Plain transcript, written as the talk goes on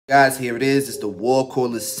Guys, here it is. It's the Wahl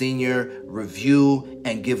Cordless Senior review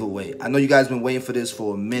and giveaway. I know you guys been waiting for this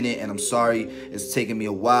for a minute, and I'm sorry it's taken me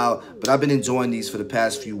a while, but I've been enjoying these for the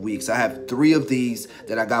past few weeks. I have 3 of these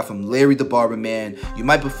that I got from Larry the Barber Man. You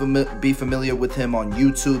might be familiar with him on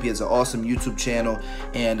YouTube. He has an awesome YouTube channel,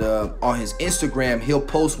 and on his Instagram, he'll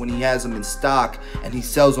post when he has them in stock, and he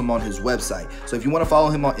sells them on his website. So if you want to follow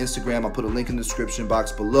him on Instagram, I'll put a link in the description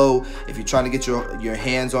box below. If you're trying to get your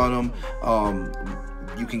hands on them,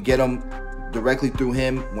 you can get them directly through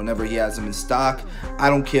him whenever he has them in stock. I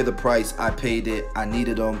don't care the price. I paid it. I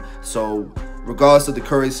needed them. So regardless of the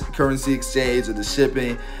currency exchange or the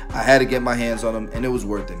shipping, I had to get my hands on them, and it was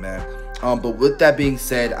worth it, man. But with that being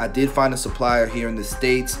said, I did find a supplier here in the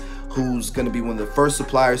States who's going to be one of the first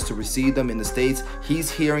suppliers to receive them in the States.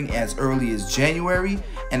 He's hearing as early as January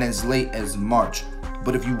and as late as March.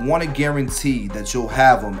 But if you want to guarantee that you'll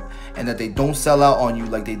have them and that they don't sell out on you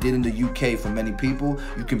like they did in the UK for many people,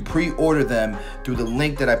 you can pre-order them through the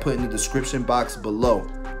link that I put in the description box below.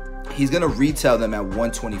 He's going to retail them at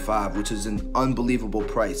 $125, which is an unbelievable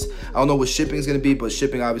price. I don't know what shipping is going to be, but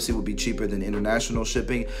shipping obviously will be cheaper than international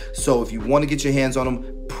shipping. So if you want to get your hands on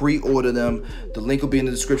them, pre-order them. The link will be in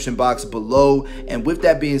the description box below. And with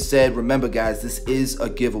that being said, remember guys, this is a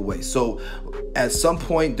giveaway. So at some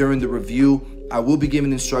point during the review, I will be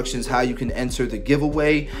giving instructions how you can enter the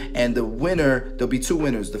giveaway, and the winner, there'll be 2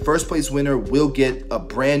 winners. The first place winner will get a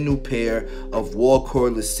brand new pair of Wahl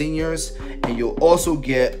Cordless Seniors, and you'll also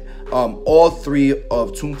get all 3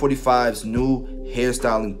 of Tomb 45's new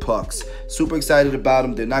hairstyling pucks. Super excited about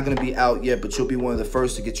them. They're not going to be out yet, but you'll be one of the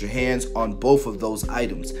first to get your hands on both of those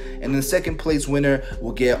items. And the second place winner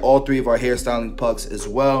will get all 3 of our hairstyling pucks as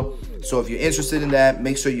well. So if you're interested in that,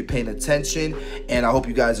 make sure you're paying attention, and I hope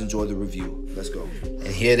you guys enjoy the review. Let's go. And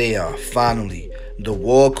here they are, finally. The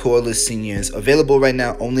Wahl Cordless Seniors, available right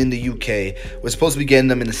now only in the UK. We're supposed to be getting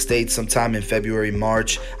them in the States sometime in February,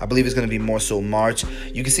 March. I believe it's going to be more so March.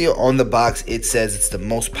 You can see on the box, it says it's the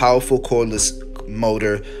most powerful cordless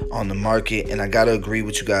motor on the market, and I gotta agree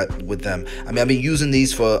with you guys with them. I mean, I've been using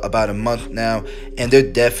these for about a month now, and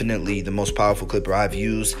they're definitely the most powerful clipper I've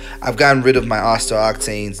used. I've gotten rid of my Oster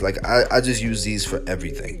Octanes. Like I just use these for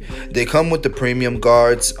everything. They come with the premium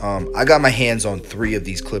guards. I got my hands on 3 of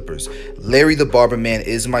these clippers. Larry the Barber Man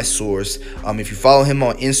is my source. If you follow him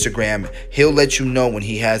on Instagram, he'll let you know when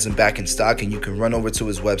he has them back in stock, and you can run over to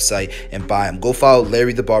his website and buy them. Go follow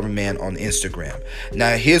Larry the Barber Man on Instagram.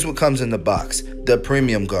 Now here's what comes in the box. The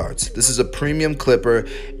premium guards. This is a premium clipper.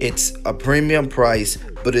 It's a premium price,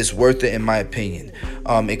 but it's worth it in my opinion.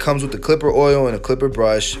 It comes with the clipper oil and a clipper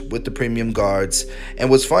brush with the premium guards. And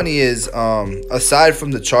what's funny is, aside from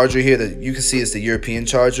the charger here that you can see is the European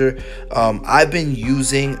charger, I've been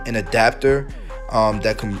using an adapter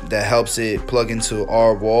that helps it plug into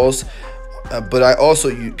our walls. But I also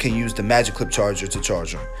can use the Magic Clip charger to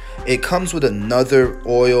charge them. It comes with another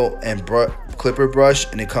oil and clipper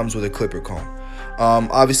brush, and it comes with a clipper comb.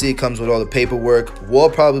 Obviously, it comes with all the paperwork. Wahl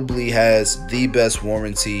probably has the best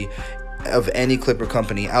warranty of any clipper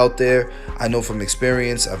company out there. I know from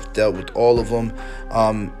experience. I've dealt with all of them,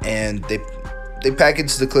 and they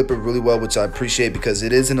package the clipper really well, which I appreciate because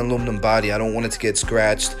it is an aluminum body. I don't want it to get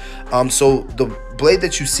scratched. So the blade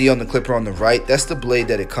that you see on the clipper on the right, that's the blade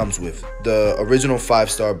that it comes with. The original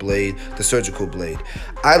 5-star blade, the surgical blade.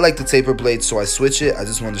 I like the taper blade, so I switch it. I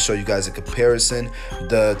just wanted to show you guys a comparison.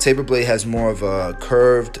 The taper blade has more of a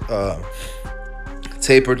curved,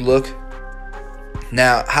 tapered look.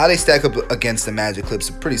 Now, how they stack up against the Magic Clips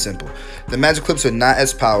are pretty simple. The Magic Clips are not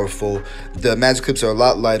as powerful. The Magic Clips are a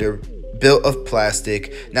lot lighter, built of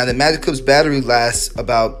plastic. Now the Magic Clip's battery lasts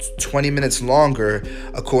about 20 minutes longer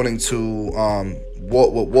according to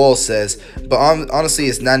what Wahl says, but honestly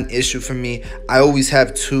it's not an issue for me. I always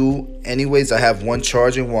have 2 anyways. I have one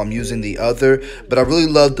charging while I'm using the other, but I really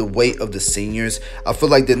love the weight of the Seniors. I feel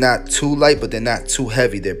like they're not too light, but they're not too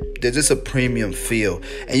heavy. They're just a premium feel,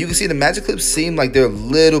 and you can see the Magic Clips seem like they're a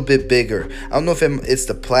little bit bigger. I don't know if it's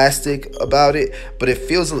the plastic about it, but it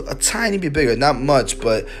feels a tiny bit bigger, not much,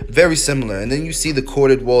 but very similar. And then you see the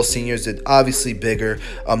corded Wahl Seniors, they're obviously bigger.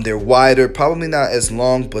 They're wider, probably not as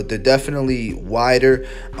long, but they're definitely wider,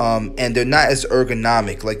 and they're not as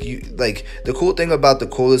ergonomic. Like the cool thing about the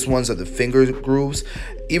cordless ones are the finger grooves.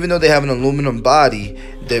 Even though they have an aluminum body,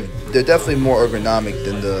 they're definitely more ergonomic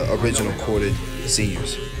than the original corded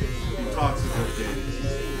Seniors.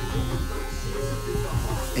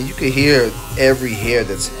 And you can hear every hair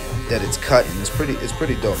that it's cutting. It's pretty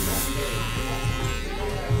dope, man.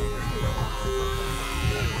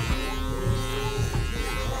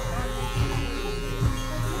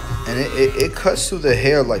 And it cuts through the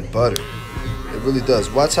hair like butter. It really does.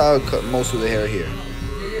 Watch how it cut most of the hair here.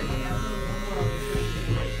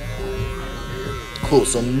 Cool.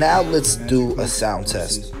 So now let's do a sound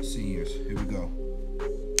test. Seniors. Here we go.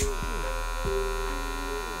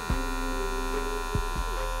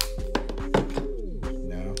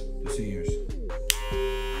 Now the seniors.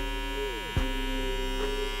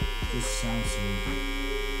 This sounds smooth.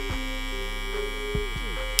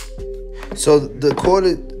 So the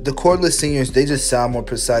cordless seniors, they just sound more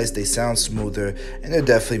precise, they sound smoother, and they're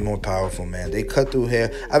definitely more powerful, man. They cut through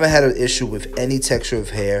hair. I haven't had an issue with any texture of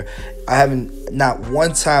hair. I haven't, not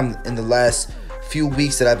one time in the last few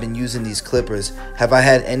weeks that I've been using these clippers have I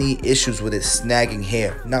had any issues with it snagging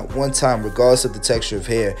hair. Not one time, regardless of the texture of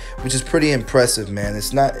hair, which is pretty impressive, man.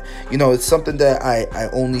 It's not, you know, it's something that I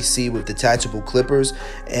only see with detachable clippers,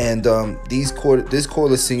 and this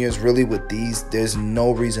cordless seniors, really with these, there's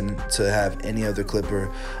no reason to have any other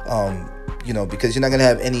clipper, you know, because you're not gonna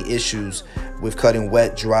have any issues with cutting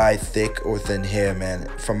wet, dry, thick, or thin hair, man,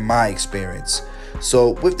 from my experience. So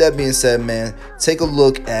with that being said, man, take a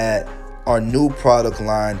look at our new product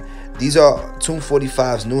line. These are Tomb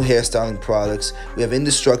 45's new hairstyling products. We have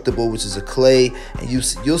Indestructible, which is a clay, and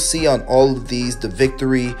you'll see on all of these the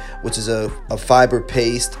Victory, which is a fiber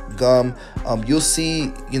paste gum. You'll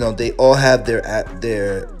see, you know, they all have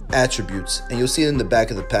their attributes, and you'll see it in the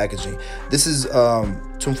back of the packaging. This is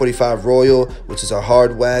Tomb 45 Royal, which is our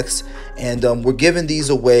hard wax, and we're giving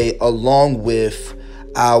these away along with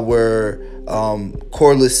our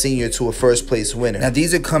cordless senior to a first place winner. Now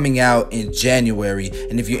these are coming out in January,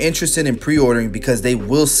 and if you're interested in pre-ordering, because they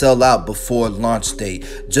will sell out before launch date,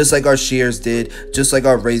 just like our shears did, just like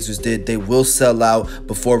our razors did, they will sell out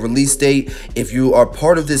before release date. If you are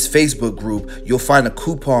part of this Facebook group, you'll find a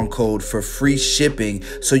coupon code for free shipping,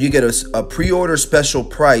 so you get a pre-order special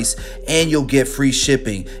price, and you'll get free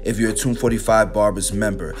shipping if you're a Tomb 45 Barbers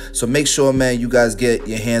member. So make sure, man, you guys get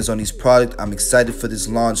your hands on these products. I'm excited for this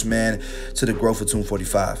launch, man, to the growth of Tomb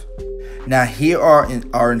 45. Now here are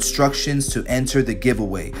our instructions to enter the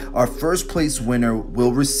giveaway. Our first place winner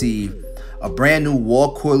will receive a brand new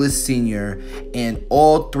Wahl cordless senior and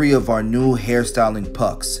all 3 of our new hairstyling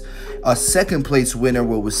pucks. Our second place winner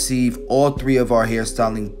will receive all 3 of our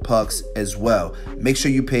hairstyling pucks as well. Make sure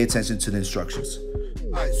you pay attention to the instructions.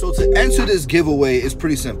 All right, so to enter this giveaway is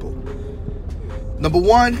pretty simple. Number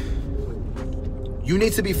 1, you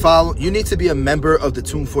need to be a member of the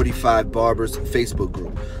Tomb 45 Barbers Facebook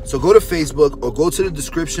group. So go to Facebook or go to the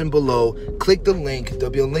description below, click the link.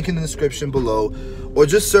 There'll be a link in the description below, or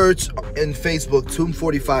just search in Facebook Tomb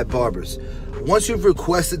 45 Barbers. Once you've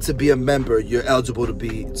requested to be a member, you're eligible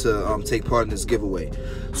to take part in this giveaway.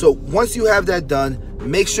 So once you have that done,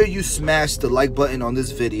 make sure you smash the like button on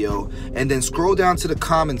this video, and then scroll down to the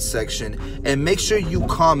comments section and make sure you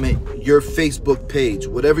comment your Facebook page,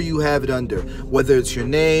 whatever you have it under, whether it's your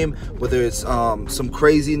name, whether it's some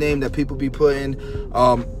crazy name that people be putting,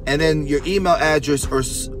 and then your email address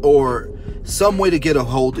or some way to get a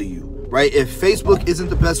hold of you. Right? If Facebook isn't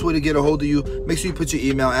the best way to get a hold of you, make sure you put your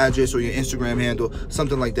email address or your Instagram handle,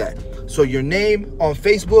 something like that. So your name on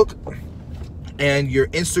Facebook and your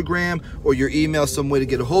Instagram or your email, some way to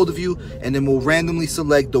get a hold of you, and then we'll randomly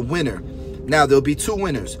select the winner. Now there'll be 2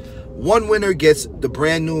 winners. One winner gets the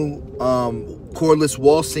brand new cordless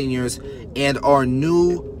Wahl seniors and our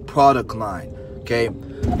new product line. Okay.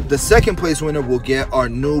 The second place winner will get our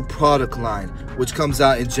new product line, which comes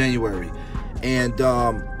out in January. And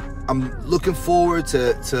I'm looking forward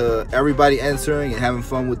to everybody answering and having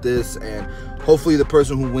fun with this, and hopefully the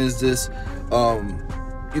person who wins this,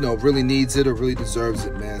 you know, really needs it or really deserves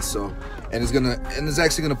it, man. So, and it's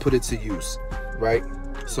actually gonna put it to use, right?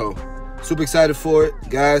 So, super excited for it,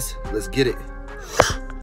 guys. Let's get it.